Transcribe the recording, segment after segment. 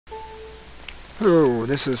Hello,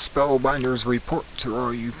 this is Spellbinder's Report to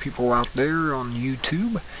all you people out there on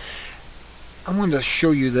YouTube. I wanted to show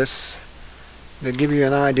you this to give you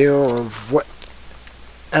an idea of what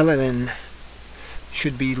Elenin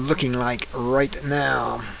should be looking like right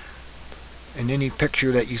now. In any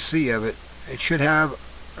picture that you see of it, it should have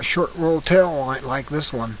a short roll tail like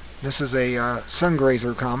this one. This is a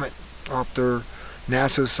sungrazer comet off their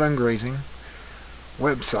NASA's sungrazing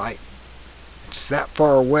website. It's that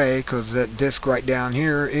far away because that disk right down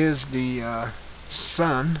here is the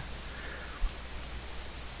sun,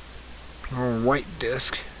 or white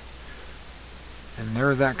disk, and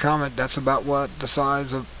there's that comet. That's about what the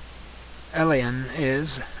size of Elenin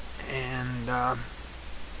is, and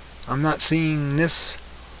I'm not seeing this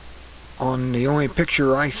on the only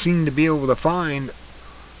picture I seem to be able to find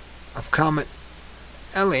of Comet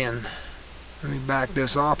Elenin. Let me back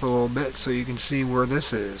this off a little bit so you can see where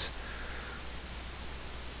this is.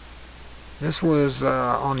 This was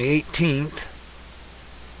on the 18th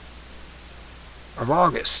of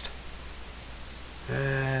August,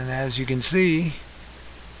 and as you can see, it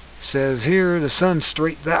says here the sun's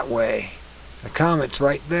straight that way, the comet's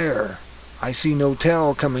right there. I see no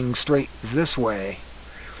tail coming straight this way,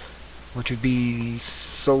 which would be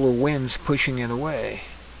solar winds pushing it away.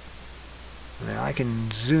 Now I can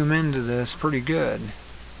zoom into this pretty good,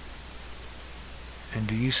 and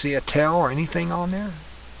do you see a tail or anything on there?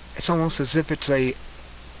 It's almost as if it's a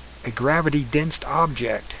gravity-dense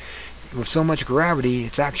object. With so much gravity,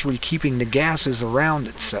 it's actually keeping the gases around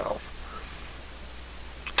itself.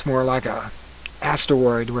 It's more like a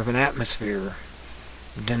asteroid with an atmosphere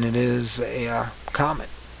than it is a comet.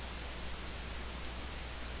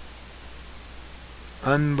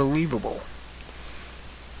 Unbelievable.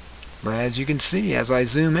 But as you can see, as I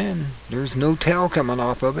zoom in, there's no tail coming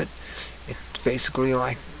off of it. It's basically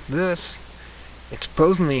like this. It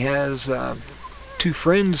supposedly has two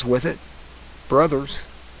friends with it, brothers,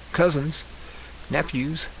 cousins,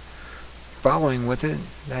 nephews, following with it.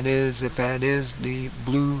 That is, if that is the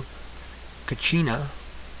blue Kachina.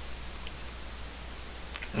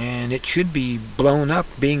 And it should be blown up,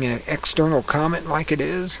 being an external comet like it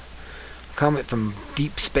is. A comet from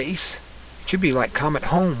deep space. It should be like Comet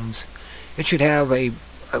Holmes. It should have a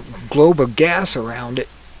globe of gas around it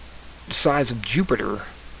the size of Jupiter.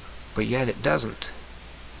 But yet it doesn't.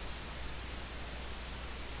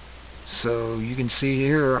 So you can see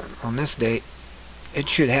here on this date, it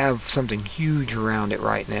should have something huge around it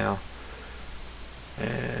right now,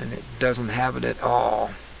 and it doesn't have it at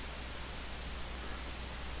all.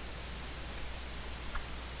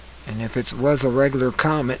 And if it was a regular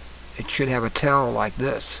comet, it should have a tail like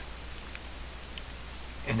this,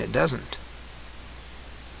 and it doesn't.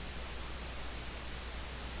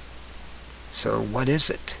 So what is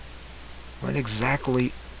it? What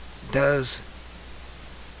exactly does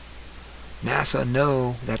NASA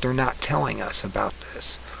know that they're not telling us about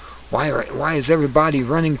this? Why is everybody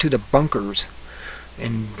running to the bunkers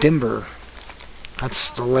in Denver? That's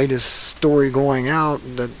the latest story going out,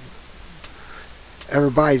 that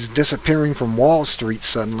everybody's disappearing from Wall Street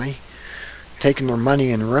suddenly, taking their money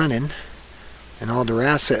and running, and all their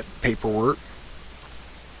asset paperwork.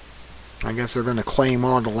 I guess they're going to claim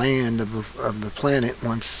all the land of the planet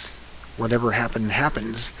once whatever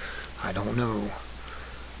happens. I don't know.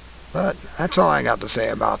 But that's all I got to say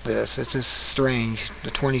about this. It's just strange.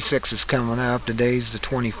 The 26th is coming up. Today's the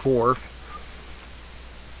 24th.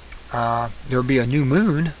 There'll be a new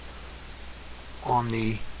moon on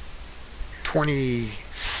the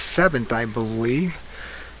 27th, I believe.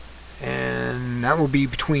 And that will be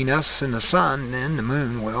between us and the sun, and the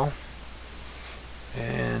moon will.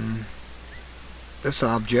 And this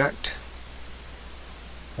object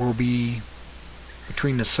will be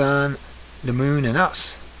between the sun, the moon, and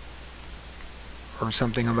us, or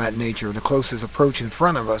something of that nature. The closest approach in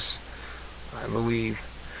front of us, I believe.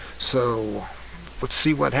 So let's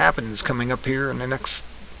see what happens coming up here in the next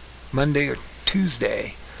Monday or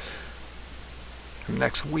Tuesday of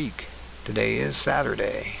next week. Today is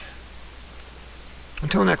Saturday.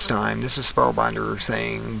 Until next time, this is Spellbinder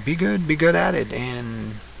saying be good at it,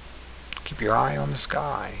 and keep your eye on the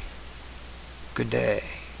sky. Good day.